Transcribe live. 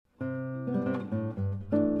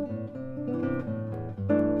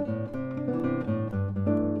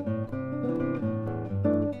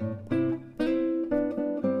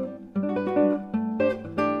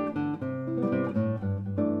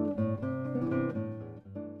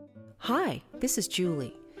Hi, this is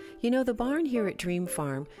Julie. You know, the barn here at Dream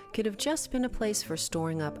Farm could have just been a place for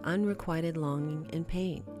storing up unrequited longing and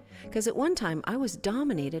pain. Because at one time I was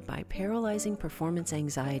dominated by paralyzing performance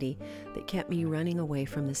anxiety that kept me running away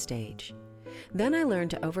from the stage. Then I learned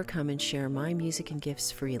to overcome and share my music and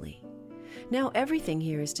gifts freely. Now everything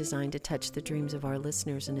here is designed to touch the dreams of our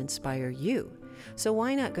listeners and inspire you. So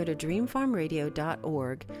why not go to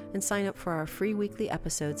dreamfarmradio.org and sign up for our free weekly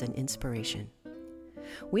episodes and inspiration.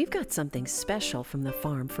 We've got something special from the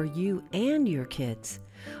farm for you and your kids.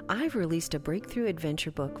 I've released a breakthrough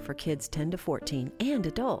adventure book for kids 10 to 14 and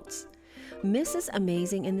adults. Mrs.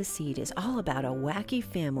 Amazing and the Seed is all about a wacky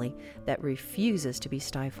family that refuses to be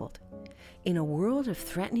stifled. In a world of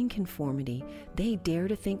threatening conformity, they dare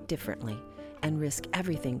to think differently and risk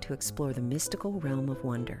everything to explore the mystical realm of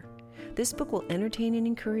wonder. This book will entertain and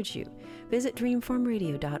encourage you. Visit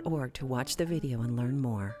dreamfarmradio.org to watch the video and learn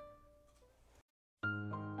more.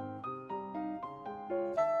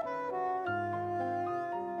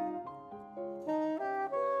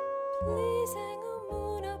 Please hang a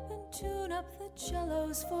moon up and tune up the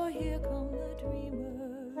cellos, for here come the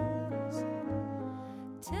dreamers.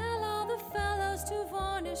 Tell all the fellows to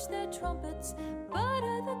varnish their trumpets,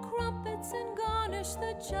 butter the crumpets and garnish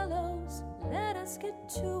the cellos. Let us get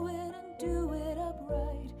to it and do it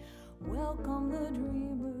upright. Welcome the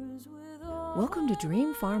dreamers with all. Welcome to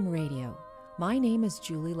Dream Farm Radio. My name is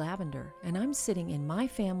Julie Lavender, and I'm sitting in my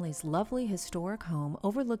family's lovely historic home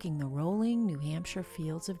overlooking the rolling New Hampshire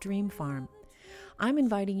fields of Dream Farm. I'm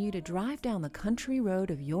inviting you to drive down the country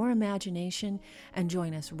road of your imagination and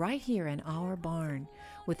join us right here in our barn,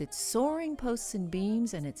 with its soaring posts and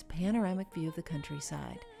beams and its panoramic view of the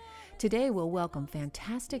countryside. Today we'll welcome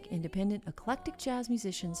fantastic, independent, eclectic jazz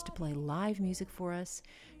musicians to play live music for us,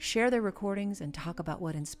 share their recordings, and talk about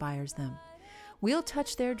what inspires them. We'll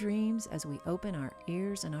touch their dreams as we open our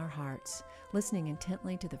ears and our hearts, listening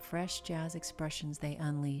intently to the fresh jazz expressions they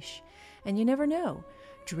unleash. And you never know,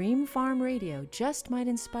 Dream Farm Radio just might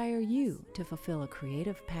inspire you to fulfill a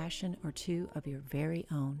creative passion or two of your very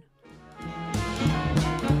own.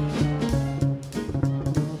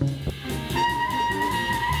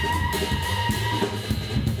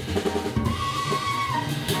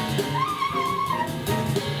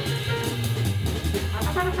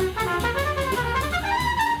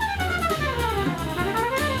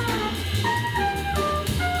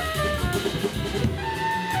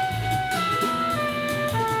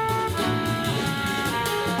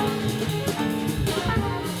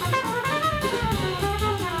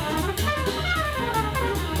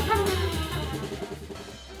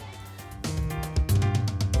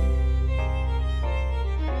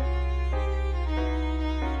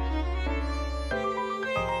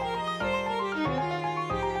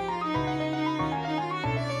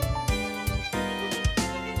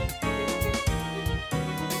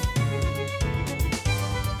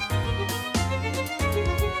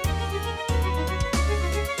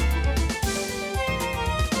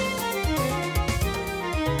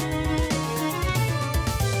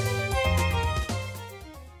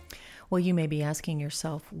 Well, you may be asking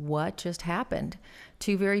yourself, what just happened?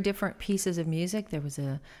 Two very different pieces of music. There was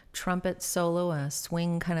a trumpet solo, a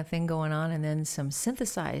swing kind of thing going on, and then some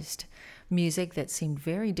synthesized music that seemed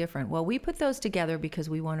very different. Well, we put those together because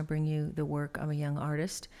we want to bring you the work of a young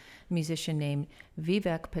artist, musician named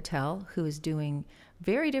Vivek Patel, who is doing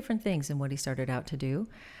very different things than what he started out to do.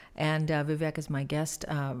 And Vivek is my guest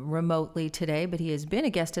remotely today, but he has been a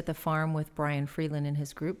guest at the farm with Brian Freeland and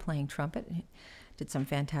his group playing trumpet. Did some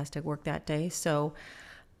fantastic work that day. So,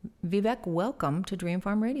 Vivek, welcome to Dream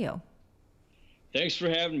Farm Radio. Thanks for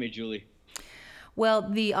having me, Julie. Well,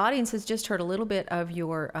 the audience has just heard a little bit of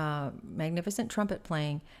your magnificent trumpet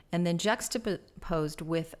playing, and then juxtaposed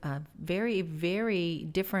with a very, very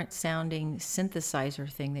different sounding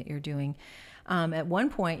synthesizer thing that you're doing. At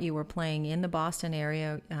one point, you were playing in the Boston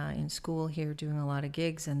area in school here, doing a lot of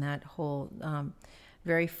gigs, and that whole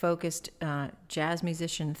very focused jazz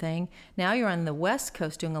musician thing. Now you're on the West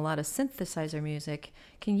Coast doing a lot of synthesizer music.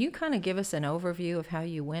 Can you kind of give us an overview of how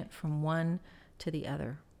you went from one to the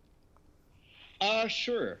other?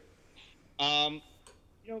 Sure.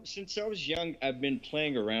 Since I was young, I've been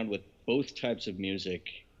playing around with both types of music,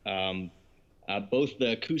 both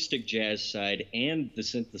the acoustic jazz side and the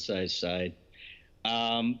synthesized side.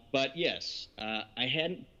 But yes, I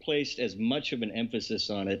hadn't placed as much of an emphasis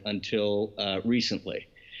on it until recently.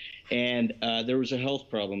 And there was a health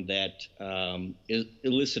problem that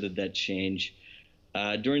elicited that change.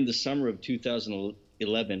 During the summer of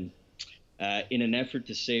 2011, in an effort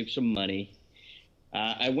to save some money,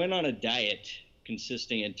 I went on a diet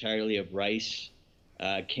consisting entirely of rice,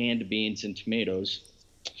 canned beans, and tomatoes.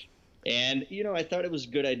 And, I thought it was a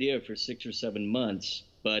good idea for 6 or 7 months,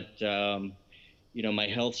 but, my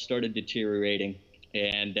health started deteriorating.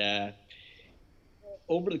 And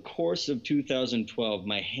over the course of 2012,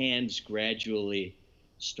 my hands gradually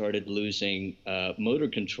started losing motor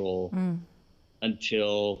control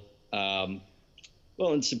until,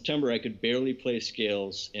 in September, I could barely play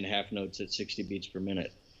scales in half notes at 60 beats per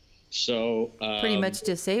minute. So pretty much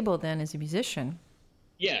disabled then as a musician.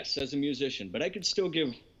 Yes, as a musician, but I could still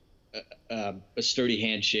give a sturdy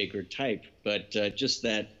handshake or type, but just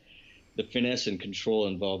that the finesse and control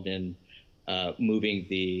involved in moving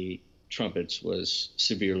the trumpets was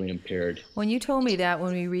severely impaired. When you told me that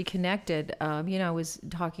when we reconnected, I was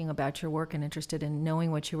talking about your work and interested in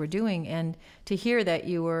knowing what you were doing, and to hear that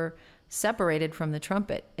you were separated from the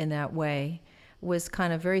trumpet in that way was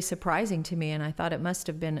kind of very surprising to me, and I thought it must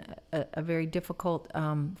have been a very difficult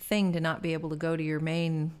thing to not be able to go to your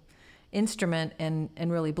main instrument and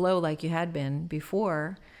really blow like you had been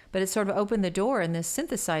before. But it sort of opened the door in this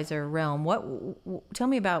synthesizer realm. Tell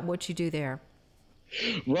me about what you do there.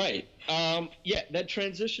 Right. That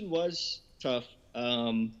transition was tough.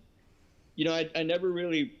 I never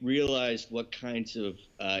really realized what kinds of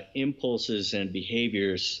impulses and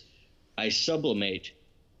behaviors I sublimate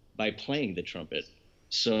by playing the trumpet.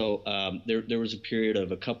 So there was a period of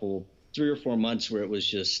 3 or 4 months where it was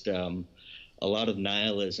just a lot of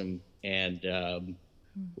nihilism, and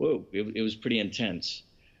it was pretty intense.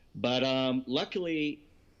 But luckily,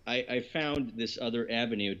 I found this other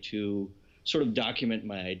avenue to sort of document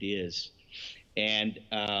my ideas. And,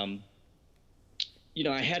 I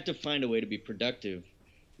had to find a way to be productive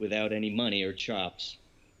without any money or chops.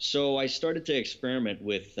 So I started to experiment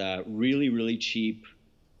with really, really cheap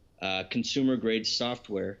consumer-grade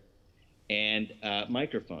software and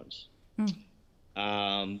microphones.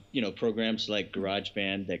 Programs like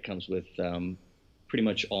GarageBand that comes with pretty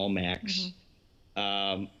much all Macs.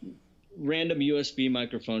 Random USB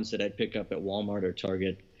microphones that I'd pick up at Walmart or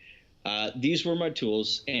Target. These were my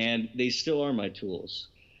tools, and they still are my tools.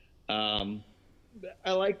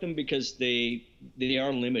 I like them because they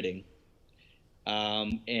are limiting,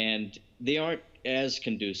 and they aren't as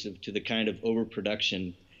conducive to the kind of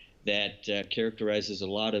overproduction that characterizes a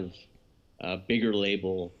lot of bigger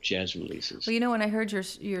label jazz releases. Well, when I heard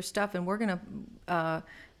your stuff, and we're going to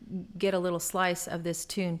get a little slice of this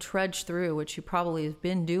tune, Trudge Through, which you probably have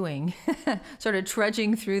been doing, sort of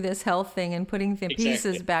trudging through this health thing and putting the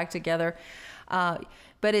pieces back together.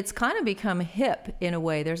 But it's kind of become hip in a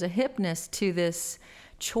way. There's a hipness to this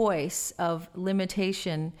choice of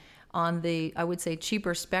limitation on the, I would say,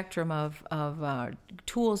 cheaper spectrum of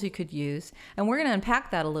tools you could use. And we're going to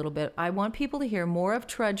unpack that a little bit. I want people to hear more of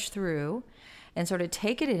Trudge Through and sort of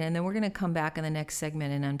take it in, and then we're going to come back in the next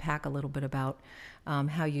segment and unpack a little bit about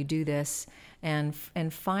how you do this and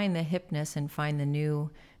find the hipness and find the new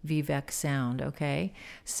Vivek sound, okay?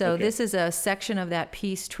 So this is a section of that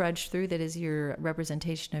piece, Trudge Through, that is your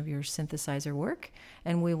representation of your synthesizer work,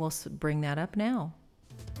 and we will bring that up now.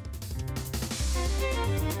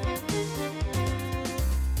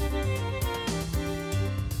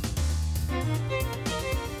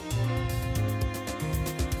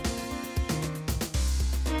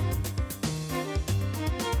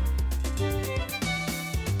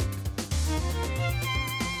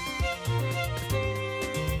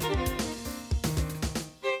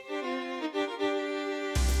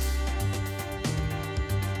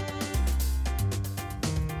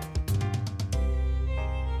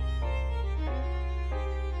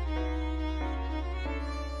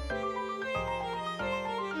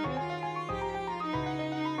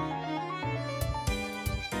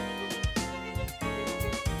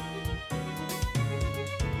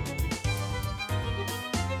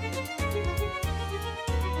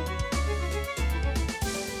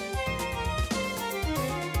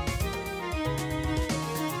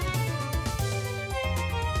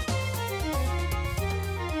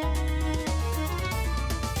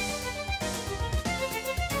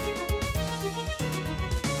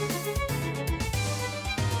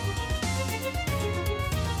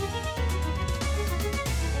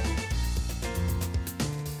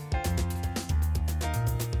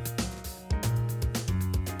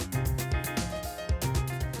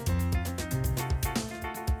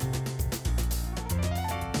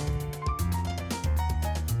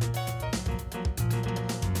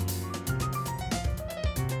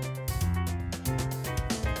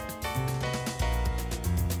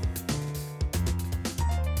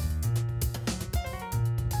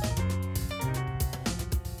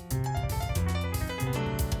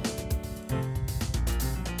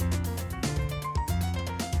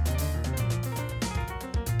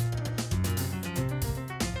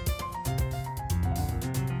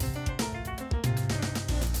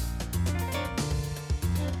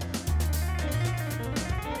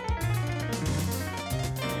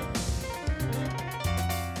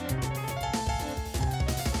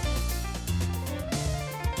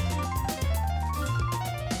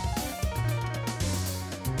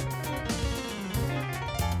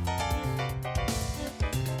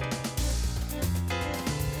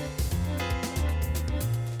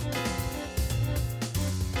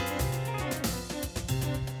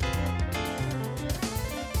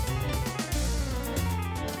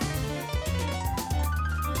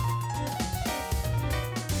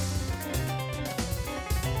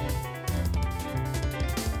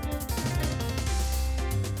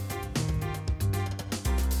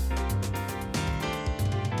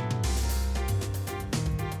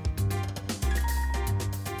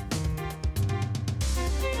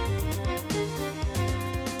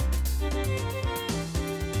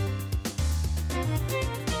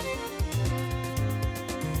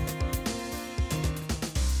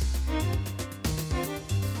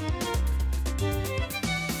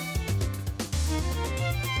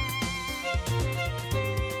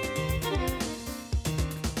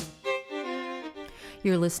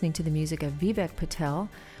 You're listening to the music of Vivek Patel,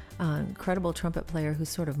 an incredible trumpet player who's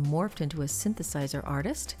sort of morphed into a synthesizer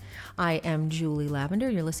artist. I am Julie Lavender.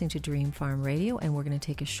 You're listening to Dream Farm Radio, and we're going to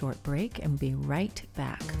take a short break and be right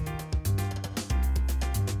back.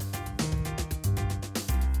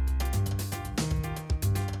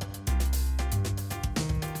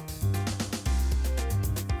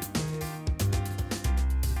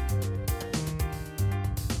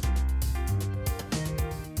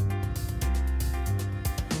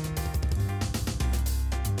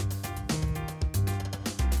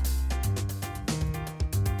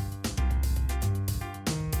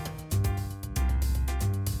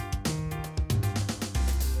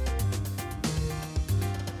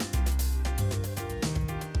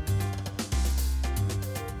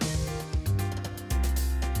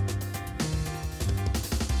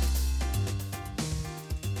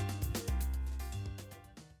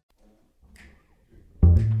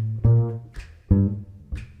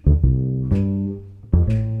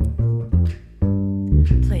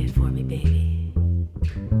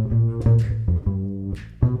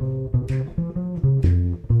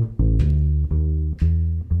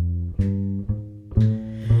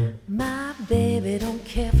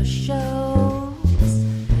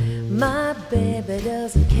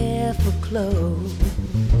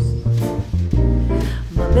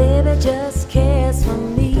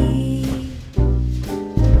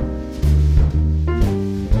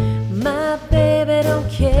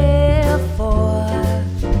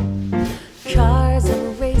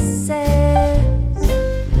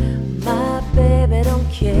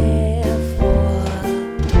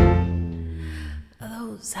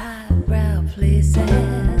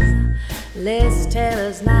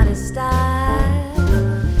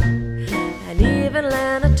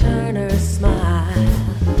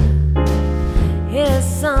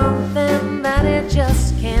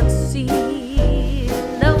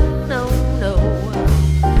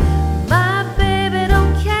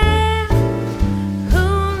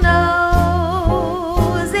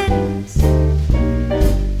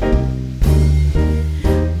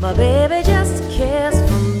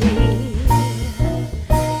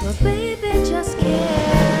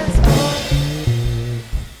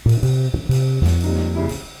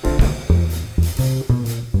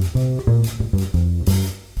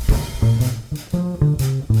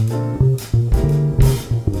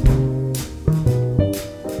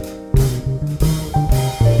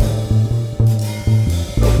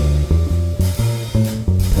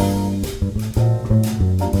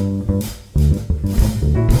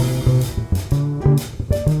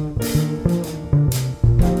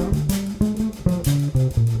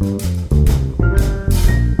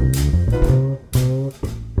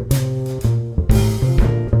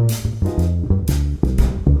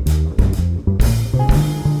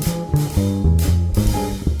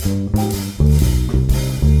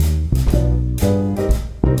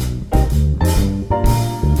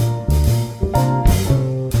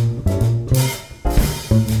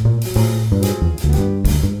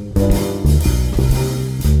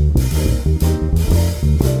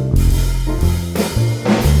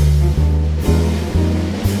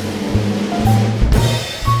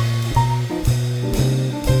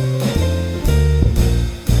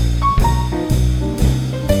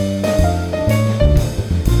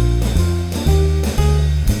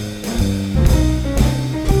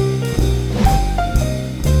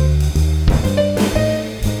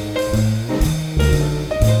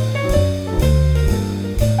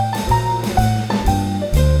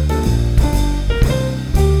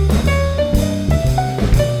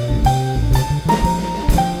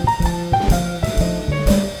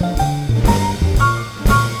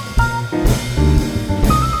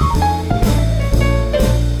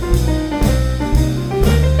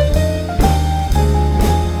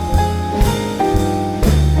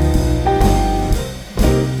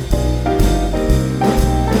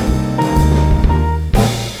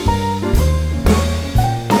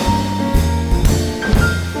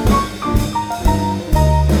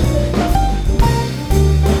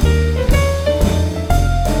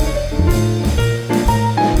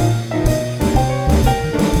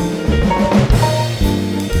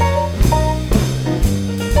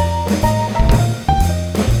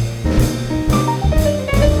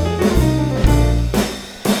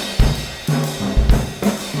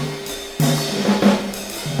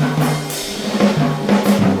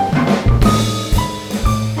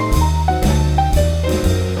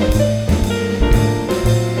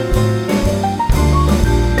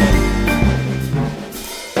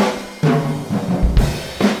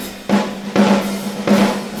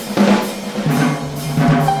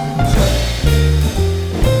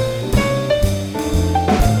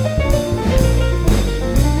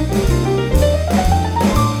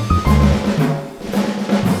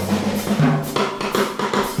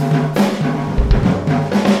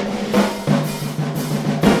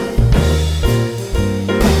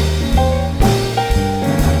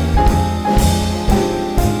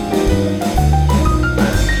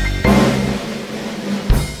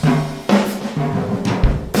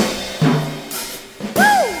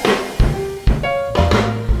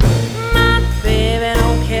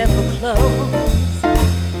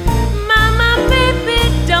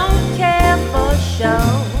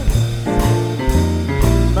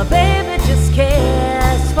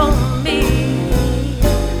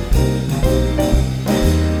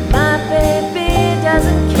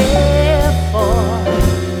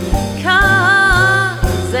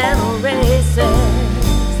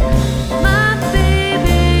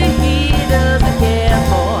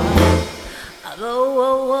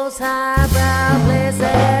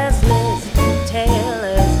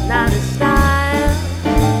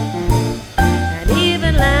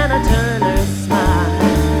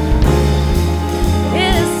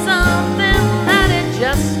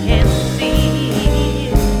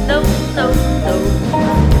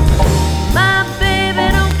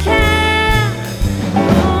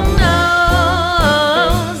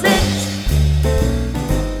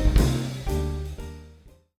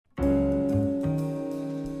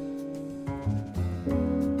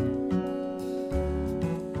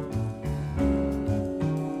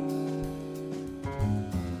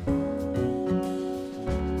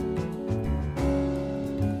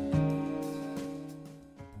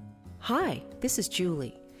 Hi, this is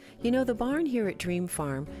Julie. You know, the barn here at Dream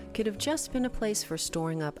Farm could have just been a place for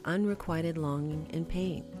storing up unrequited longing and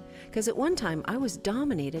pain. Because at one time I was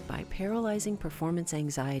dominated by paralyzing performance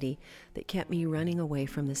anxiety that kept me running away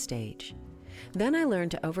from the stage. Then I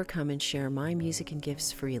learned to overcome and share my music and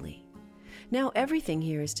gifts freely. Now everything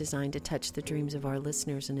here is designed to touch the dreams of our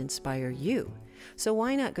listeners and inspire you. So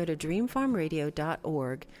why not go to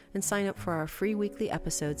dreamfarmradio.org and sign up for our free weekly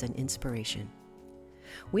episodes and inspiration.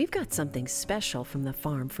 We've got something special from the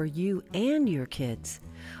farm for you and your kids.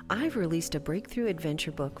 I've released a breakthrough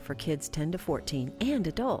adventure book for kids 10 to 14 and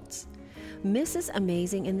adults. Mrs.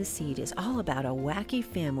 Amazing and the Seed is all about a wacky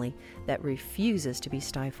family that refuses to be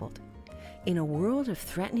stifled. In a world of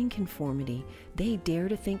threatening conformity, they dare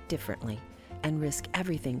to think differently and risk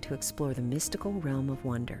everything to explore the mystical realm of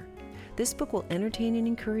wonder. This book will entertain and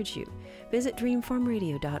encourage you. Visit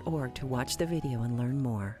dreamfarmradio.org to watch the video and learn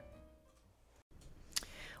more.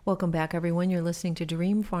 Welcome back, everyone. You're listening to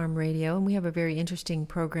Dream Farm Radio, and we have a very interesting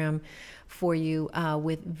program for you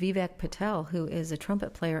with Vivek Patel, who is a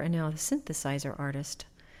trumpet player and now a synthesizer artist.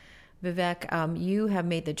 Vivek, you have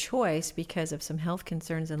made the choice, because of some health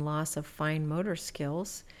concerns and loss of fine motor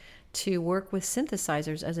skills, to work with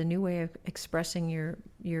synthesizers as a new way of expressing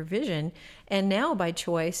your vision. And now, by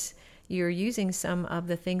choice, you're using some of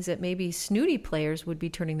the things that maybe snooty players would be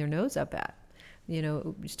turning their nose up at. You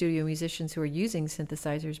know, studio musicians who are using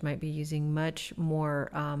synthesizers might be using much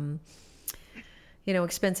more,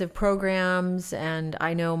 expensive programs. And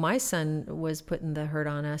I know my son was putting the hurt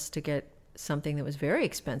on us to get something that was very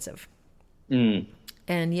expensive. And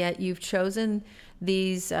yet you've chosen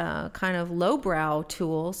these kind of lowbrow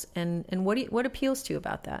tools. And what appeals to you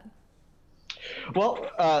about that? Well,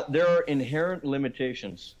 there are inherent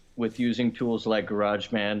limitations with using tools like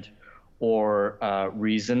GarageBand or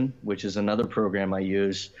Reason, which is another program I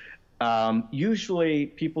use. Usually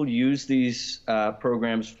people use these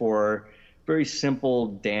programs for very simple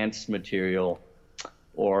dance material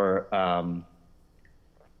or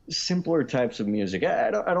simpler types of music.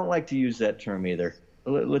 I don't like to use that term either.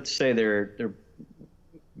 Let's say they're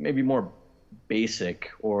maybe more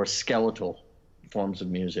basic or skeletal forms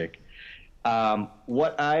of music.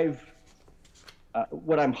 What I'm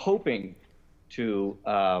hoping to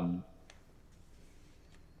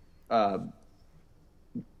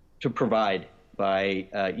provide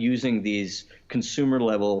by using these consumer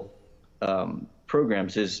level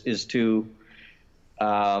programs is to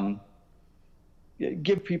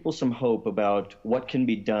give people some hope about what can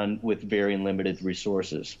be done with very limited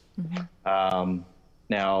resources. Now,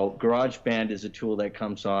 GarageBand is a tool that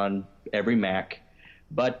comes on every Mac,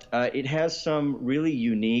 but it has some really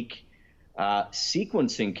unique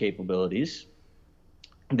sequencing capabilities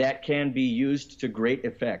that can be used to great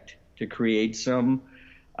effect to create some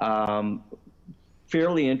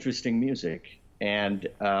fairly interesting music. And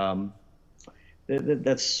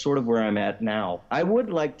that's sort of where I'm at now. I would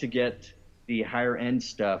like to get the higher end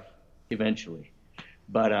stuff eventually.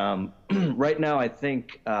 But right now I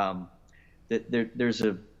think that there's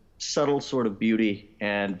a subtle sort of beauty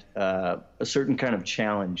and a certain kind of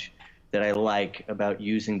challenge that I like about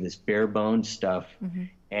using this bare bones stuff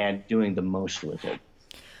and doing the most with it.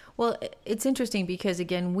 Well, it's interesting because,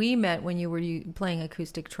 again, we met when you were playing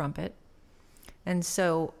acoustic trumpet. And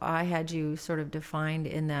so I had you sort of defined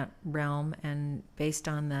in that realm and based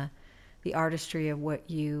on the artistry of what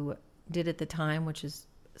you did at the time, which is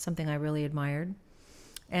something I really admired.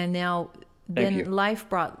 And now then life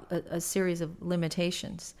brought a series of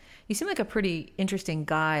limitations. You seem like a pretty interesting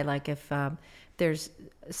guy. Like if there's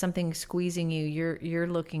something squeezing you, you're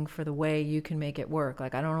looking for the way you can make it work.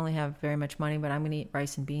 Like, I don't really have very much money, but I'm going to eat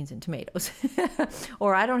rice and beans and tomatoes.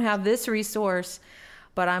 Or I don't have this resource,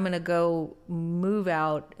 but I'm going to go move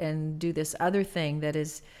out and do this other thing that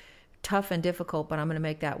is tough and difficult, but I'm going to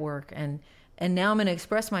make that work. And now I'm going to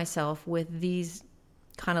express myself with these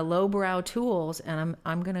kind of lowbrow tools, and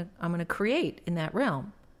I'm going to create in that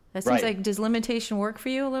realm. That seems like, does limitation work for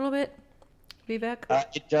you a little bit, Vivek?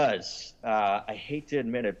 It does. I hate to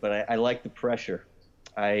admit it, but I like the pressure.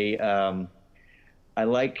 I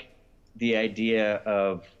like the idea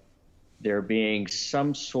of there being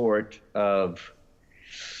some sort of,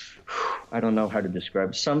 I don't know how to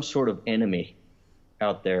describe, some sort of enemy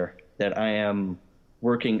out there that I am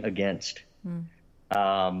working against.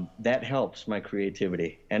 That helps my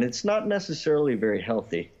creativity, and it's not necessarily very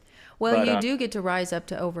healthy. Well, you do get to rise up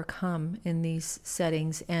to overcome in these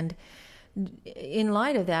settings, and in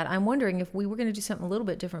light of that, I'm wondering if we were going to do something a little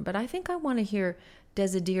bit different, but I think I want to hear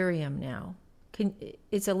Desiderium now.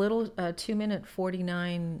 It's a little 2-minute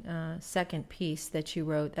 49 second piece that you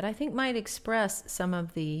wrote that I think might express some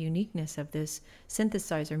of the uniqueness of this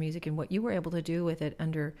synthesizer music and what you were able to do with it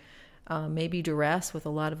under maybe duress with a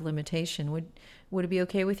lot of limitation. Would it be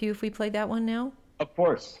okay with you if we played that one now? Of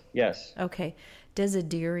course, yes. Okay.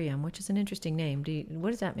 Desiderium, which is an interesting name. What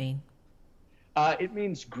does that mean? It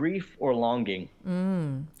means grief or longing.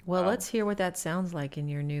 Well, let's hear what that sounds like in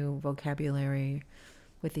your new vocabulary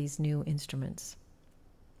with these new instruments.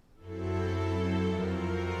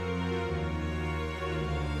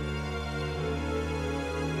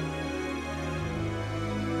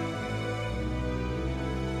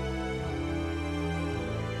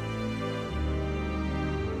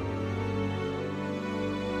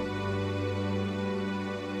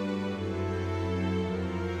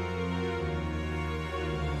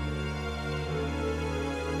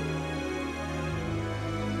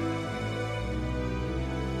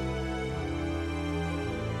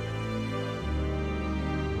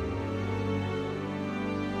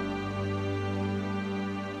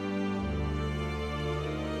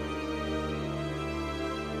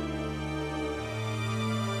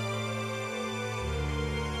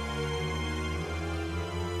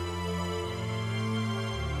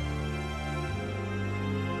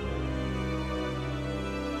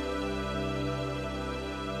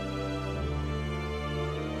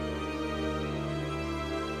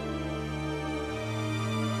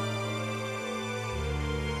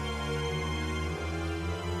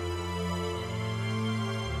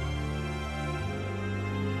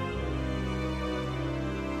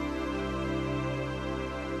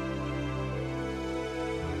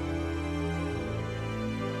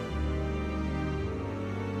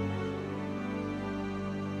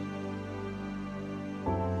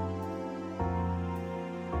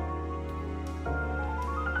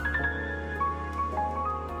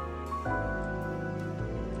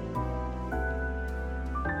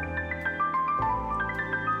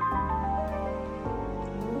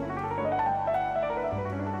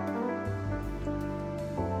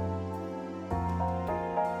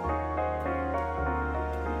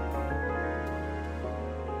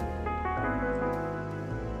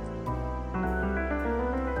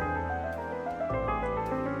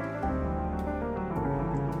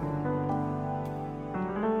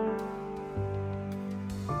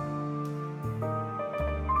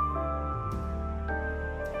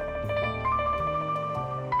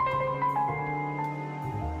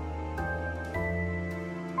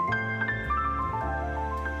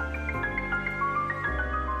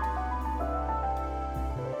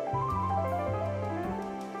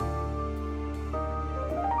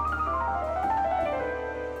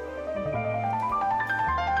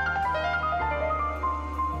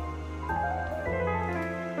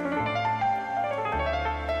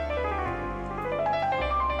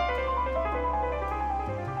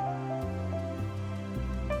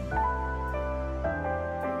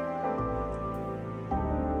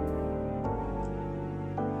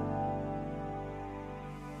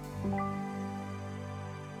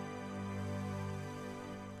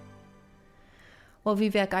 Well,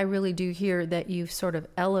 Vivek, I really do hear that you've sort of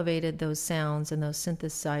elevated those sounds and those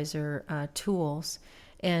synthesizer tools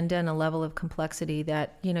and done a level of complexity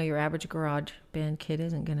that, your average garage band kid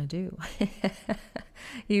isn't going to do.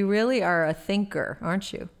 You really are a thinker,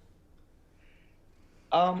 aren't you?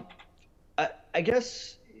 I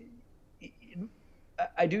guess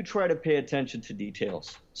I do try to pay attention to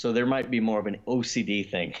details. So there might be more of an OCD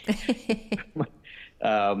thing.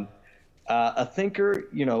 A thinker,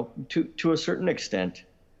 to a certain extent.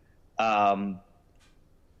 The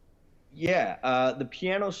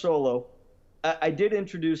piano solo, I did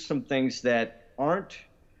introduce some things that aren't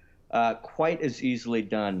quite as easily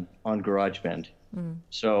done on GarageBand.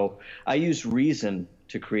 So I use Reason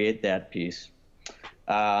to create that piece.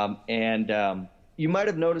 You might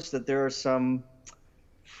have noticed that there are some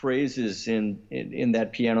phrases in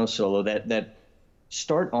that piano solo that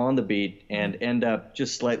start on the beat and end up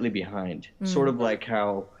just slightly behind, sort of like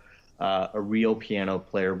how a real piano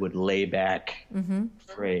player would lay back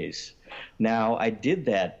phrase. Now, I did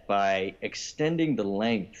that by extending the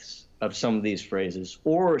lengths of some of these phrases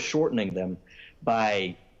or shortening them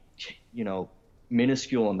by,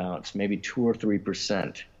 minuscule amounts, maybe 2 or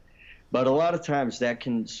 3%. But a lot of times that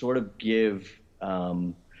can sort of give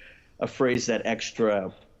a phrase that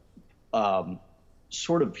extra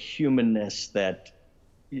sort of humanness that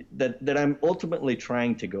I'm ultimately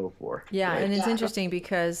trying to go for. Yeah, right? And it's interesting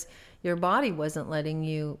because your body wasn't letting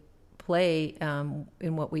you play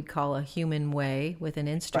in what we'd call a human way with an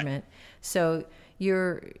instrument. Right. So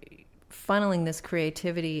you're funneling this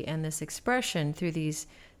creativity and this expression through these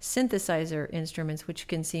synthesizer instruments, which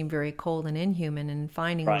can seem very cold and inhuman, and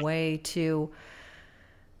finding Right. a way to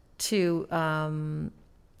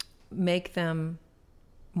make them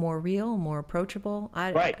more real, more approachable.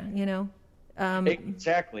 Right. You know,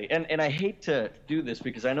 Exactly. And I hate to do this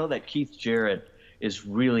because I know that Keith Jarrett is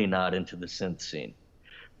really not into the synth scene.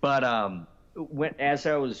 But as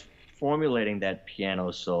I was formulating that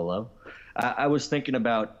piano solo, I was thinking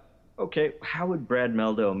about, okay, how would Brad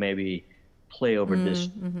Mehldau maybe play over this?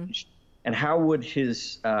 And how would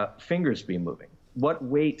his fingers be moving? What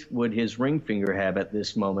weight would his ring finger have at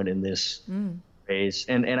this moment in this phase?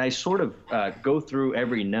 And I sort of go through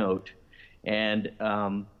every note and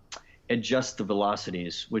adjust the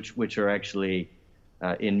velocities, which are actually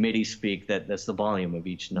in MIDI speak, that's the volume of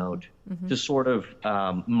each note, to sort of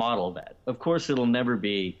model that. Of course, it'll never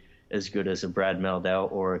be as good as a Brad Mehldau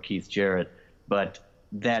or a Keith Jarrett, but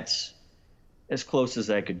that's as close as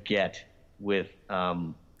I could get with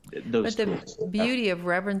those but the tools. beauty of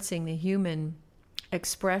reverencing the human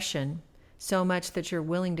expression so much that you're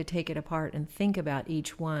willing to take it apart and think about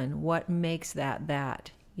each one. What makes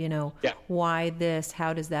that? You know, Yeah. why this?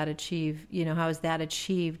 How does that achieve? You know, how is that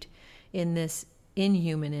achieved in this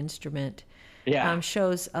inhuman instrument? Yeah.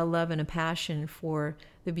 Shows a love and a passion for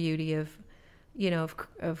the beauty of, you know,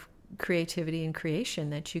 of creativity and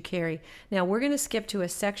creation that you carry. Now we're going to skip to a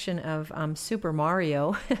section of Super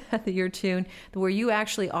Mario, your tune, where you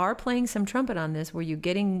actually are playing some trumpet on this. Were you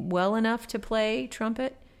getting well enough to play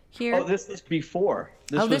trumpet here? Oh, this is before.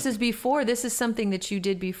 This is before. This is something that you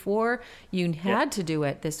did before. You had to do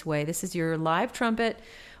it this way. This is your live trumpet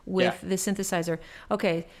with the synthesizer.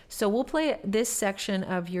 Okay, so we'll play this section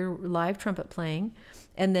of your live trumpet playing,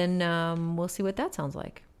 and then we'll see what that sounds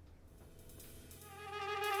like.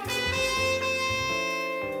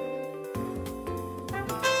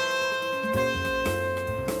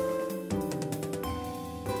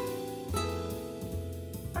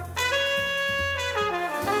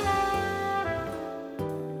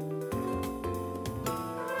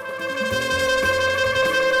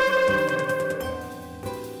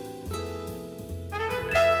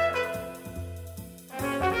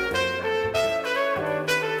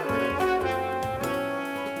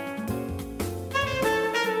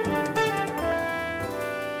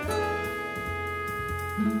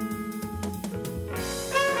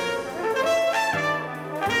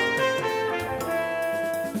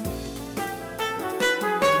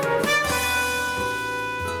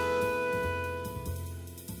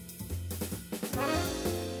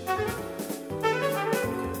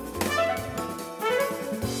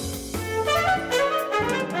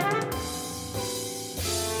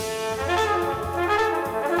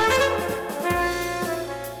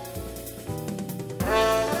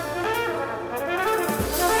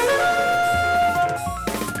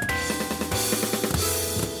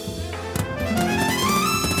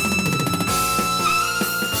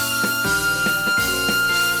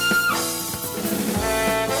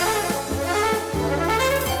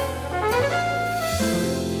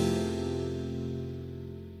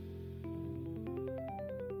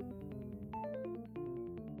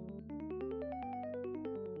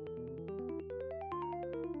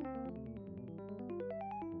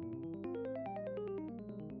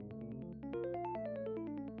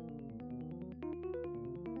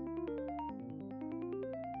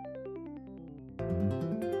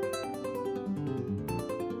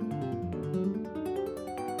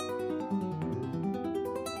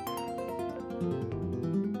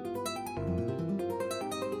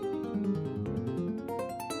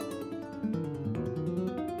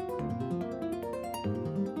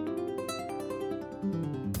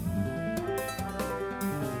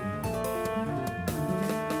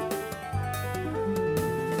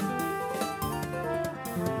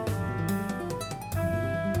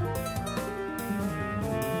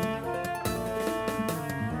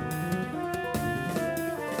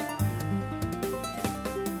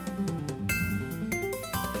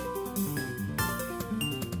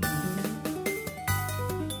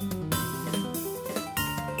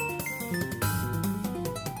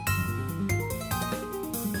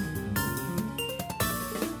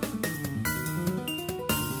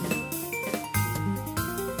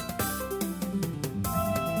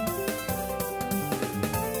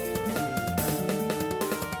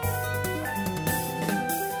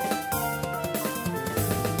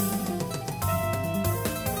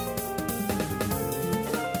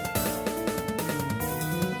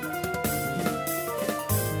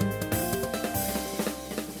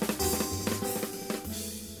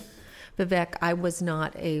 Vivek, I was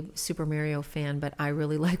not a Super Mario fan, but I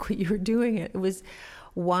really like what you were doing. It was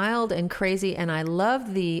wild and crazy, and I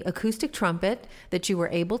loved the acoustic trumpet that you were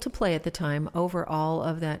able to play at the time over all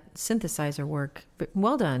of that synthesizer work. But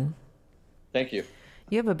well done. Thank you.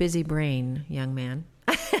 You have a busy brain, young man.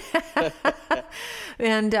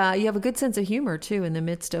 And you have a good sense of humor, too, in the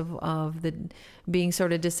midst of the being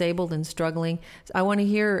sort of disabled and struggling. I want to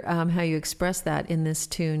hear how you express that in this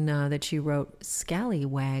tune that you wrote,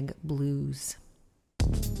 Scallywag Blues.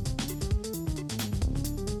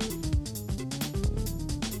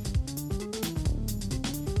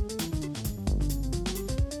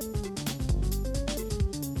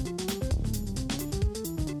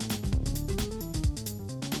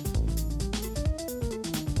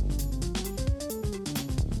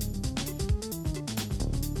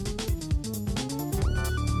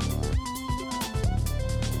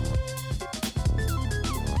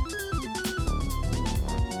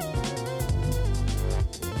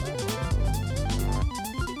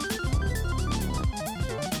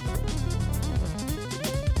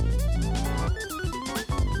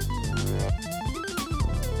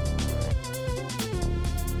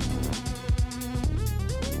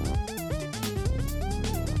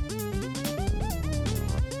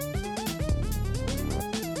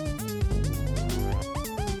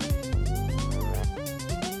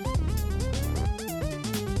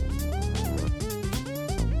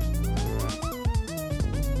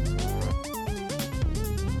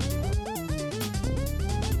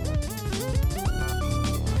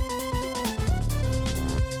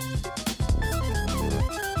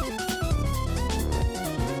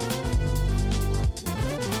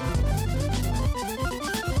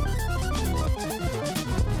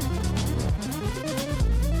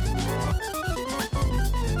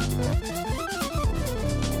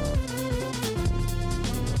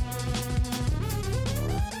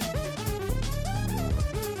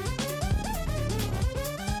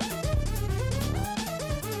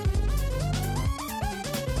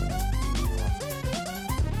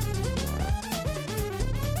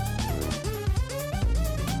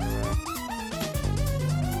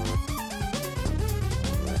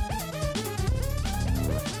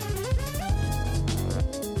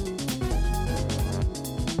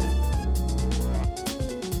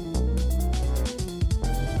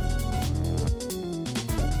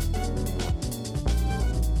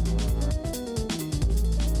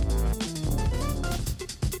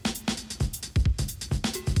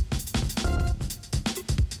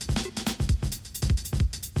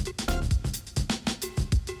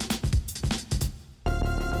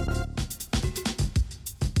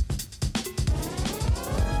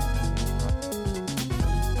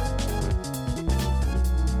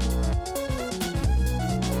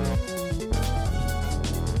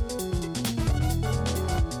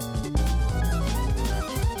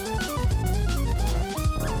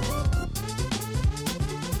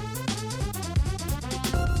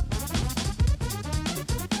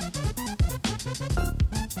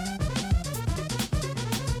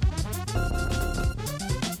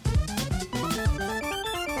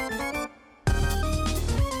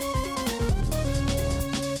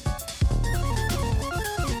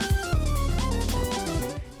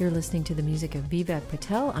 You're listening to the music of Vivek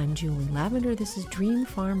Patel. I'm Julie Lavender. This is Dream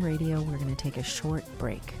Farm Radio. We're going to take a short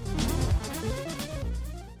break.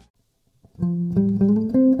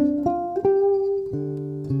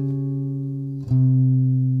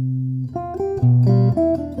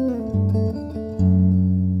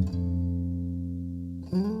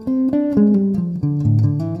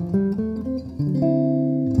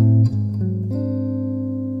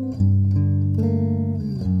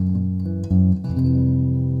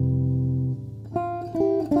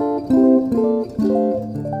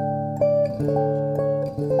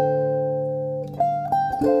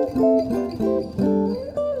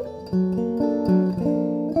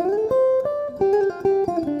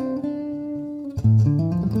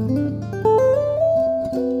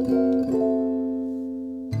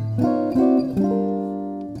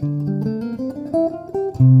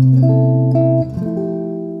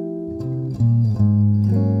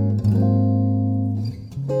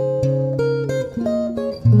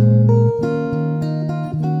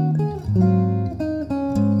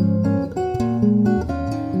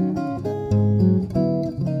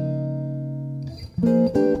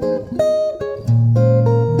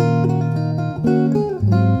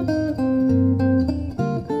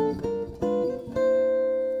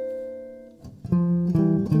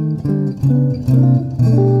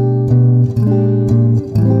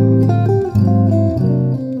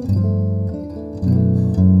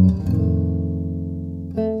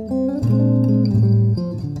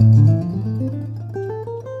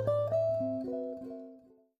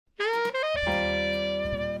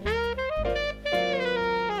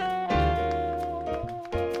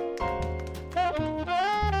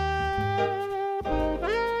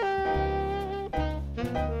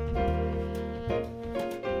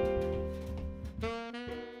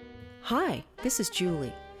 Hi, this is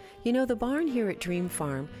Julie. You know, the barn here at Dream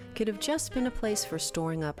Farm could have just been a place for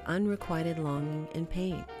storing up unrequited longing and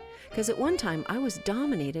pain. Because at one time I was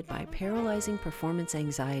dominated by paralyzing performance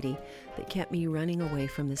anxiety that kept me running away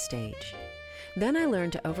from the stage. Then I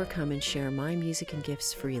learned to overcome and share my music and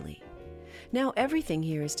gifts freely. Now everything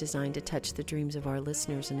here is designed to touch the dreams of our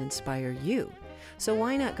listeners and inspire you. So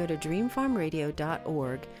why not go to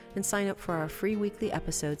dreamfarmradio.org and sign up for our free weekly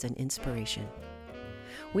episodes and inspiration.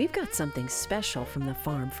 We've got something special from the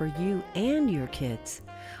farm for you and your kids.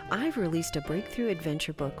 I've released a breakthrough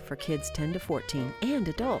adventure book for kids 10 to 14 and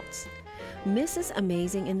adults. Mrs.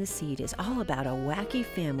 Amazing and the Seed is all about a wacky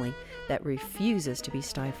family that refuses to be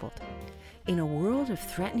stifled. In a world of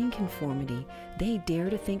threatening conformity, they dare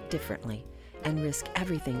to think differently and risk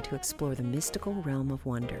everything to explore the mystical realm of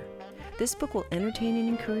wonder. This book will entertain and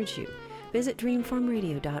encourage you. Visit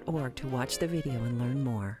dreamfarmradio.org to watch the video and learn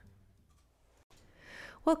more.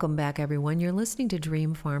 Welcome back, everyone. You're listening to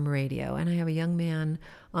Dream Farm Radio, and I have a young man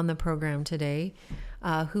on the program today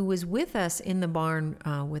who was with us in the barn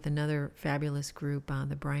with another fabulous group,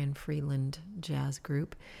 the Brian Freeland Jazz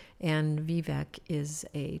Group. And Vivek is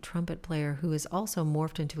a trumpet player who is also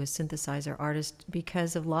morphed into a synthesizer artist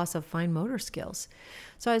because of loss of fine motor skills.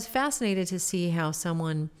 So I was fascinated to see how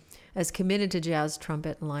someone as committed to jazz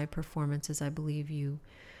trumpet and live performance as I believe you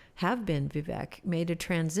have been, Vivek, made a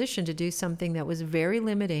transition to do something that was very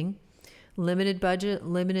limiting, limited budget,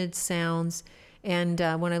 limited sounds. And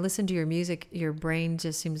when I listen to your music, your brain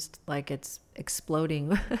just seems like it's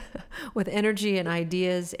exploding with energy and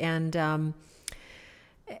ideas. And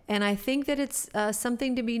I think that it's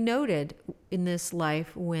something to be noted in this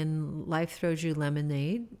life when life throws you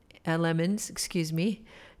lemons,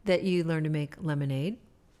 that you learn to make lemonade,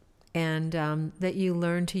 and that you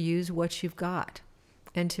learn to use what you've got.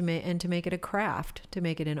 And to make it a craft, to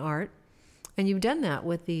make it an art. And you've done that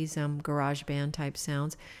with these garage band type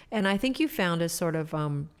sounds. And I think you found a sort of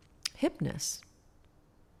hipness.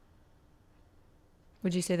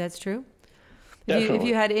 Would you say that's true? Definitely. If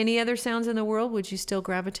you had any other sounds in the world, would you still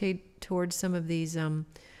gravitate towards some of these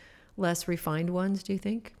less refined ones, do you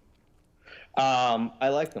think? I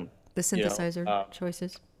like them. The synthesizer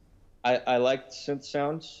choices? I liked synth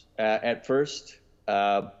sounds at first.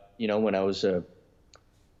 When I was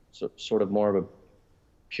sort of more of a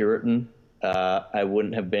Puritan, I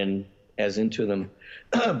wouldn't have been as into them,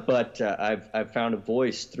 but I've found a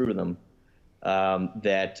voice through them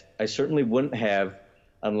that I certainly wouldn't have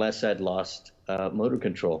unless I'd lost motor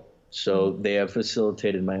control. So they have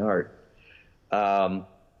facilitated my art.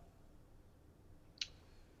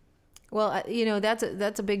 Well,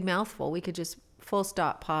 that's a big mouthful. We could just full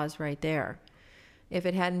stop pause right there. If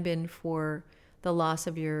it hadn't been for the loss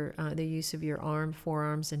of your the use of your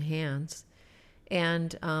forearms and hands,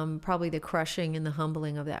 and probably the crushing and the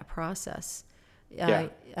humbling of that process,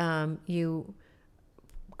 you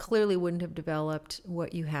clearly wouldn't have developed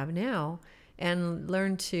what you have now and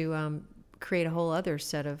learned to create a whole other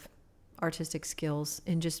set of artistic skills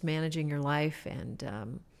in just managing your life.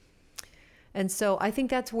 And so I think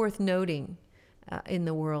that's worth noting in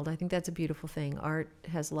the world. I think that's a beautiful thing. Art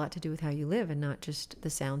has a lot to do with how you live and not just the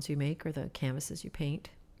sounds you make or the canvases you paint,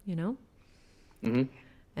 Mm-hmm.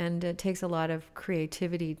 And it takes a lot of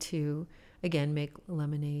creativity to, again, make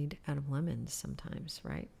lemonade out of lemons sometimes,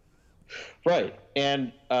 right? Right.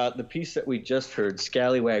 And the piece that we just heard,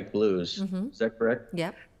 Scallywag Blues, is that correct?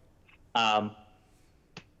 Yep.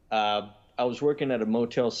 I was working at a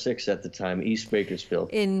Motel 6 at the time, East Bakersfield.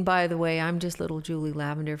 And by the way, I'm just little Julie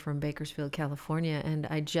Lavender from Bakersfield, California, and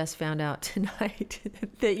I just found out tonight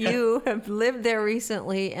that you have lived there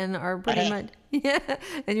recently and are pretty much,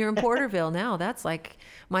 and you're in Porterville now. That's like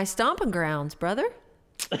my stomping grounds, brother.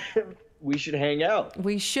 We should hang out.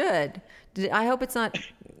 We should. I hope it's not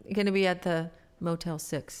going to be at the Motel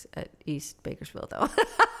 6 at East Bakersfield, though.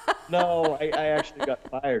 No, I actually got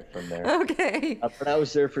fired from there. Okay. But I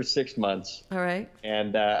was there for 6 months. All right.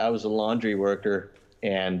 And I was a laundry worker,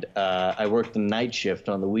 and I worked the night shift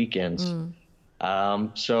on the weekends.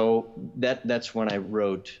 So that's when I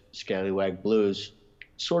wrote Scallywag Blues,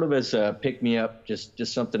 sort of as a pick-me-up, just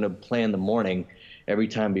something to play in the morning every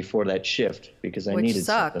time before that shift, because I needed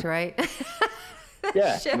something. Which sucked, right?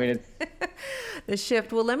 Yeah, I mean, the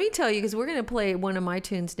shift. Well, let me tell you, because we're going to play one of my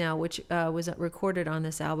tunes now, which was recorded on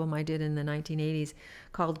this album I did in the 1980s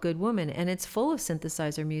called Good Woman, and it's full of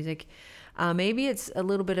synthesizer music. Maybe it's a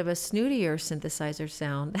little bit of a snootier synthesizer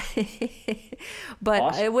sound, but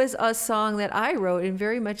awesome. It was a song that I wrote in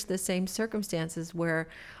very much the same circumstances where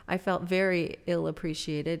I felt very ill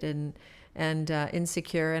appreciated and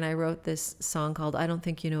insecure, and I wrote this song called "I Don't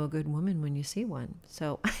Think You Know a Good Woman When You See One."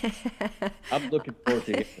 So I'm looking forward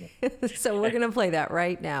to it. So we're gonna play that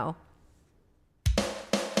right now. I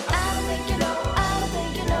don't think you know, I don't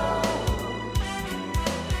think you know.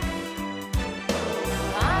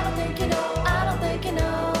 I don't think you know, I don't think you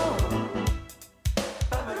know.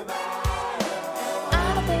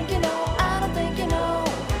 I don't think you know, I don't think you know.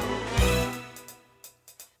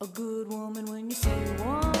 A good woman when you see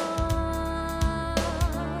one.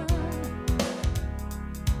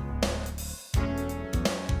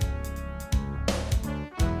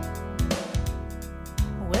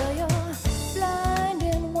 Well, you're blind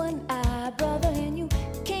in one eye, brother, and you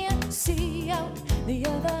can't see out the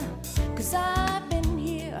other. 'Cause I've been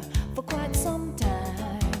here for quite some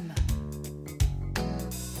time.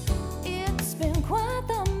 It's been quite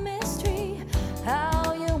the mystery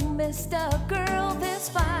how you missed a girl this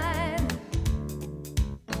fine.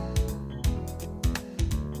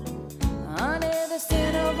 Honey, the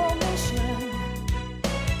sin of omission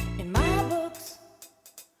in my books,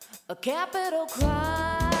 a capital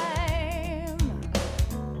crime.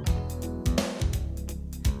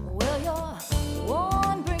 Well, you're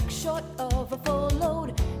one brick short of a full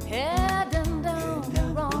load, heading down the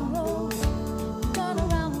wrong road. Turn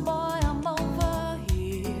around, boy, I'm over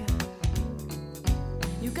here.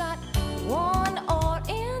 You got one oar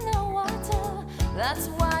in the water, that's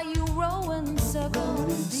why you rowing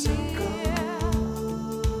circles, dear.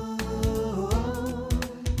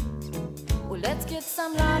 Well, let's get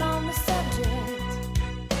some light on the subject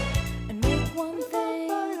and make one thing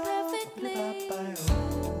perfectly clear.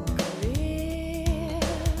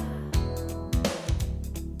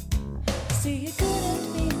 See, you couldn't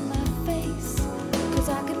be my face, 'cause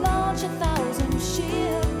I could launch 1,000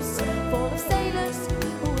 ships full of sailors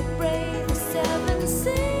who would brave the 7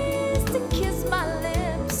 seas to kiss my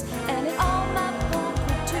lips. And in all my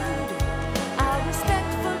pulchritude, I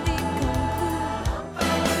respectfully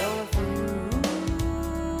conclude you're a fool.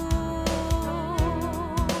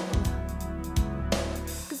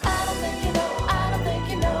 'Cause I don't think you know, I don't think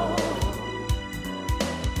you know.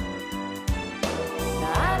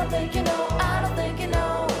 I don't think you know, I don't think you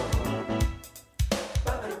know.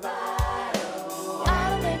 I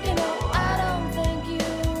don't think you know, I don't think you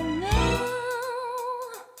know.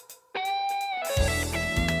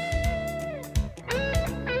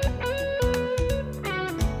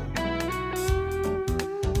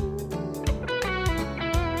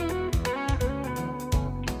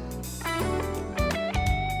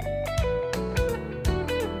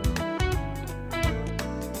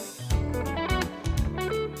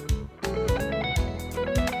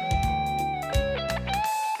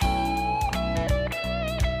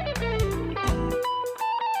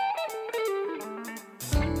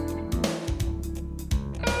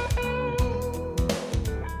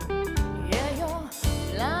 Yeah, you're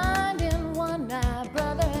blind in one eye,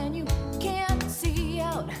 brother, and you can't see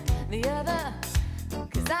out the other.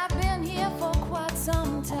 'Cause I've been here for quite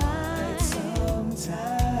some time.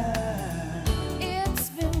 It's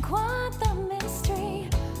been quite the mystery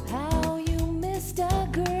how you missed a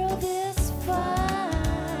girl this fine.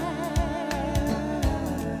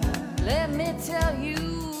 Let me tell you,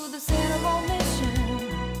 the sin of omission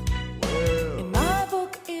in my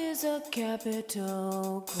book is a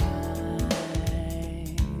capital crime.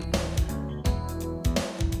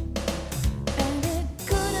 And it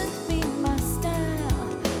couldn't be my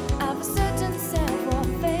style. I've a certain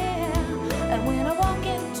savoir-faire. And when I walk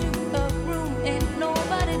into a room, ain't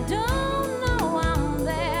nobody don't know I'm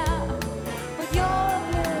there. But you're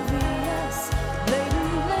oblivious,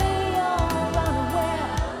 blatantly you're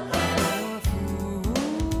unaware. You're a fool.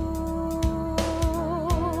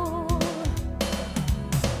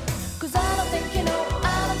 'Cause I don't think you know,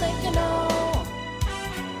 I don't think you know.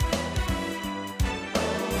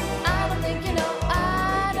 I don't think you know, I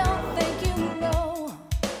don't think you know.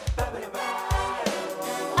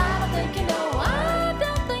 I don't think you know, I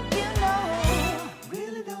don't think you know.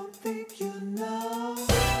 Really don't think you know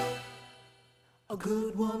a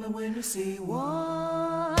good woman when you see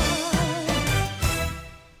one.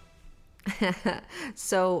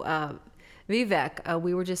 So, Vivek,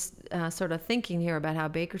 we were just sort of thinking here about how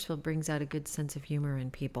Bakersfield brings out a good sense of humor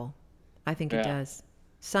in people. I think it Yeah. does.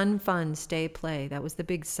 Sun, fun, stay, play. That was the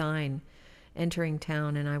big sign entering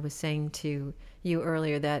town. And I was saying to you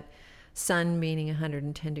earlier that sun meaning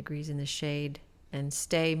 110 degrees in the shade, and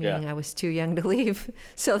stay meaning I was too young to leave.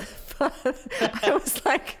 So the fun, I was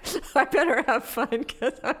like, I better have fun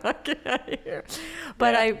because I'm not getting out of here.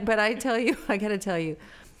 But I tell you, I got to tell you,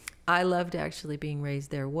 I loved actually being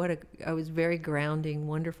raised there. I was very grounding,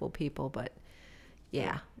 wonderful people. But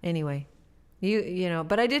yeah, anyway, You know,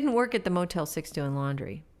 but I didn't work at the Motel 6 doing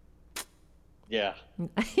laundry. Yeah.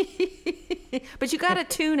 But you got a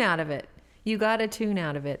tune out of it. You got a tune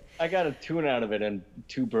out of it. I got a tune out of it and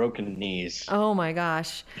 2 broken knees. Oh my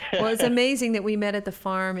gosh. Well, it's amazing that we met at the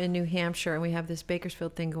farm in New Hampshire and we have this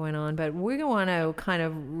Bakersfield thing going on, but we want to kind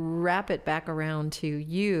of wrap it back around to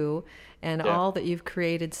you and all that you've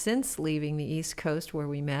created since leaving the East Coast where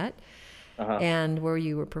we met and where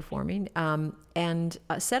you were performing. And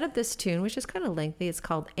set up this tune, which is kind of lengthy. It's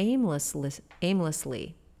called Aimlessly.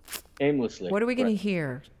 Aimlessly. What are we going to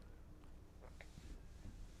hear?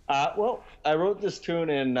 Well, I wrote this tune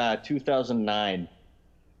in 2009.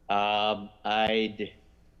 I'd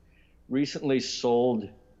recently sold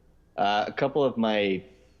a couple of my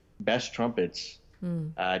best trumpets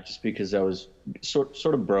just because I was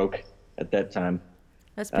sort of broke at that time.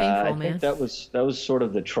 That's painful, I man. think that was sort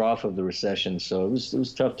of the trough of the recession, so it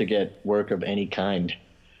was tough to get work of any kind.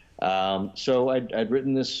 So I'd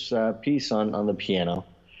written this piece on the piano,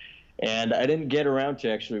 and I didn't get around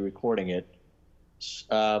to actually recording it.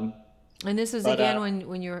 And this is again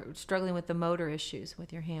when you were struggling with the motor issues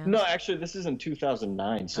with your hands. No, actually, this is in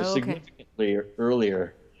 2009, so okay. significantly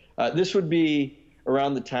earlier. This would be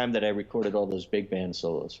around the time that I recorded all those big band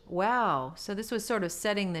solos. Wow. So this was sort of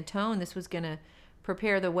setting the tone. This was going to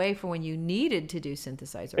prepare the way for when you needed to do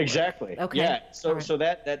synthesizer work. Exactly. Okay. Yeah. So right. so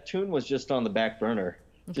that tune was just on the back burner,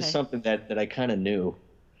 just Okay. something that I kind of knew,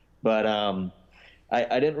 but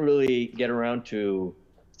I didn't really get around to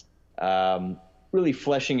really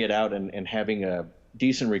fleshing it out and having a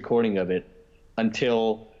decent recording of it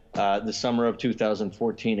until the summer of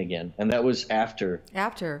 2014 again, and that was after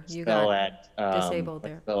You fell got at disabled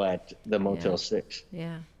there. fell at the Motel 6.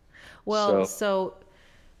 Yeah. Well, so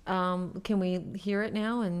can we hear it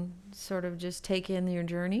now and sort of just take in your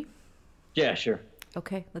journey? Yeah, sure.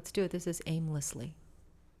 Okay, let's do it. This is Aimlessly.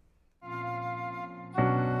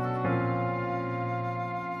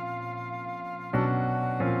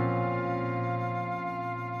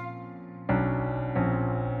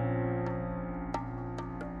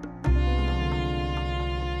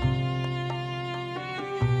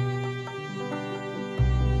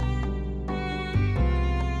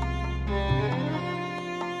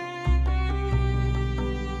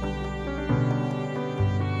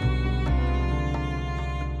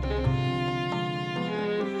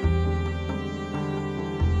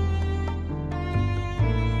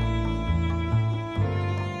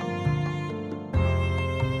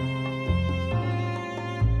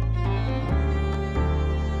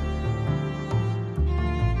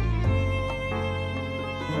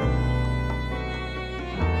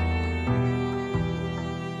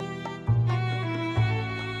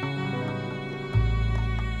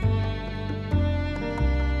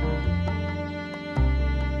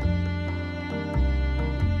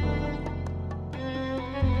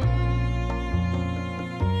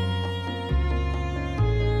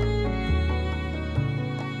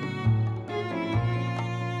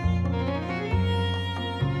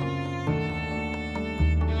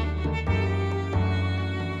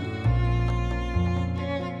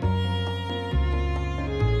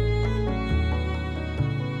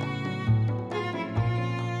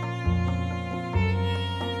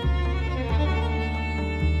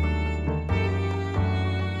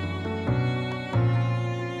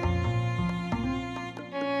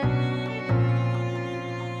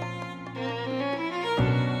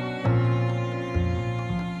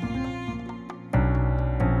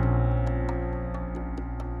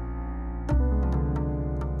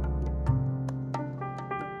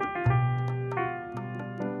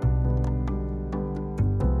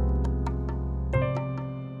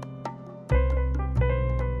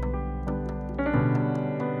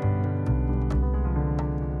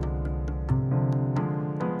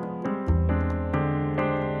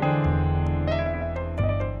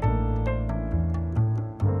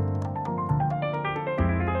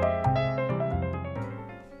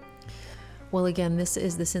 Well, again, this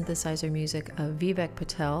is the synthesizer music of Vivek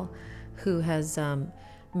Patel, who has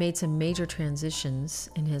made some major transitions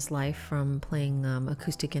in his life from playing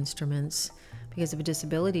acoustic instruments because of a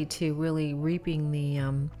disability to really reaping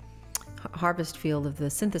the harvest field of the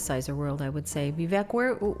synthesizer world, I would say. Vivek,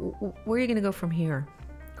 where are you going to go from here,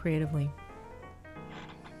 creatively?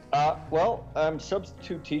 Well, I'm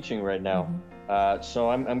substitute teaching right now, so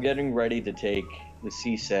I'm getting ready to take the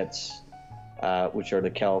CSETs, which are the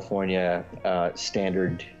California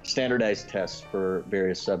standardized tests for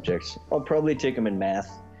various subjects. I'll probably take them in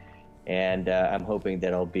math, and I'm hoping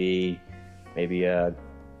that I'll be maybe a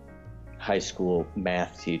high school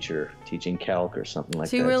math teacher teaching calc or something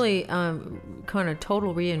like that. So you really kind of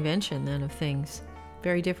total reinvention then of things.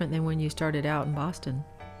 Very different than when you started out in Boston.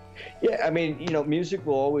 Yeah, I mean, music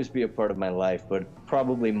will always be a part of my life, but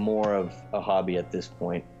probably more of a hobby at this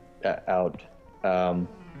point. Yeah,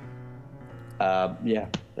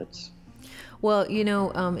 that's... Well,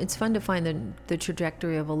 it's fun to find the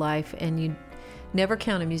trajectory of a life, and you never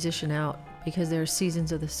count a musician out because there are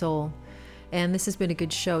seasons of the soul. And this has been a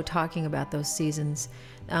good show talking about those seasons,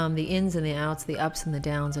 the ins and the outs, the ups and the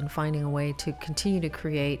downs, and finding a way to continue to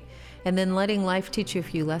create, and then letting life teach you a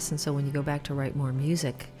few lessons so when you go back to write more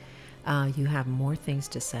music, you have more things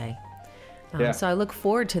to say. So I look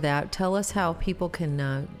forward to that. Tell us how people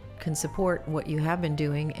can support what you have been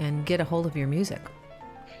doing and get a hold of your music.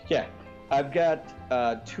 Yeah, I've got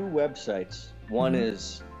 2 websites. One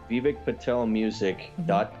is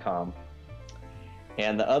vivekpatelmusic.com,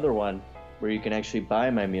 and the other one, where you can actually buy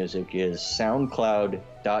my music, is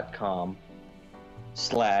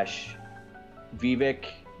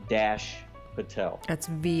soundcloud.com/Vivek-Patel. That's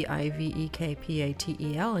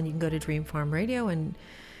VIVEKPATEL, and you can go to Dream Farm Radio and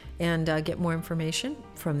get more information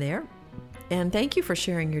from there. And thank you for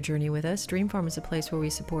sharing your journey with us. Dream Farm is a place where we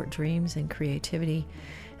support dreams and creativity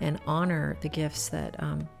and honor the gifts that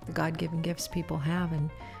the God-given gifts people have and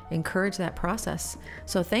encourage that process.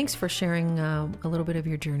 So thanks for sharing a little bit of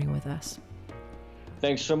your journey with us.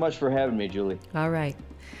 Thanks so much for having me, Julie. All right.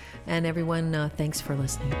 And everyone, thanks for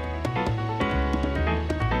listening.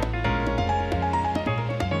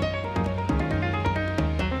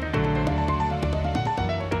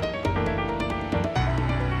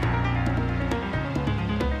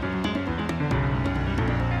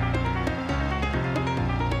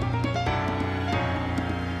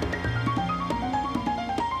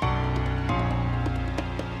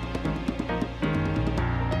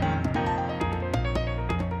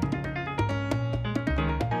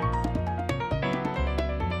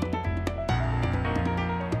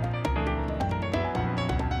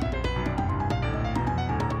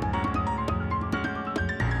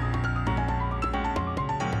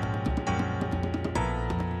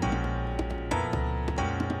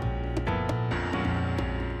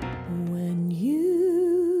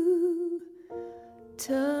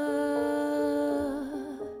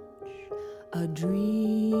 A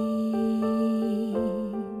dream,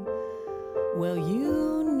 well,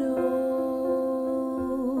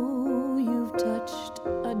 you've touched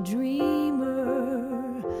a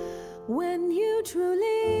dreamer when you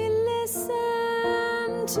truly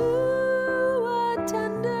listen to a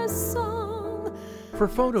tender song. For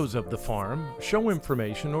photos of the farm, show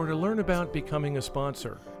information, or to learn about becoming a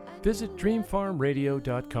sponsor, visit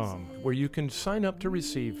dreamfarmradio.com, where you can sign up to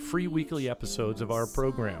receive free weekly episodes of our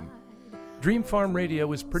program. Dream Farm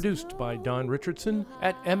Radio is produced by Don Richardson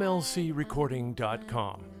at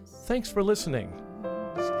mlcrecording.com. Thanks for listening.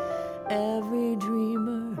 Every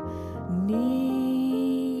dreamer needs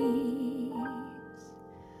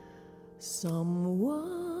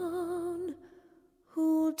someone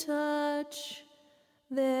who'll touch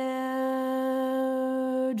their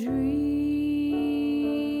dreams.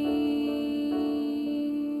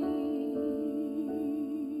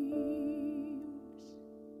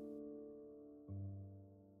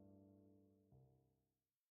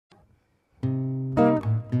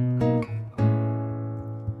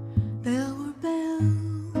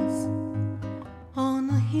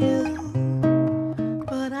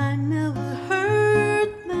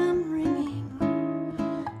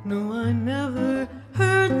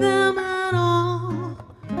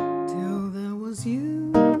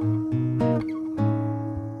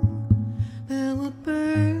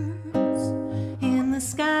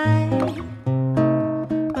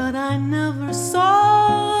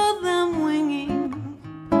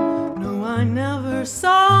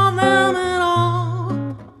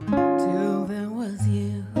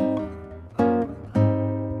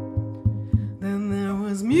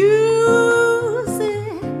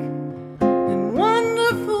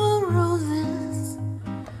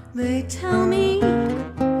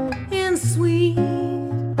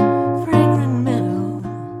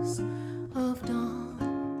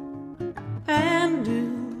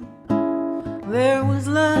 There was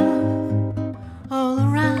love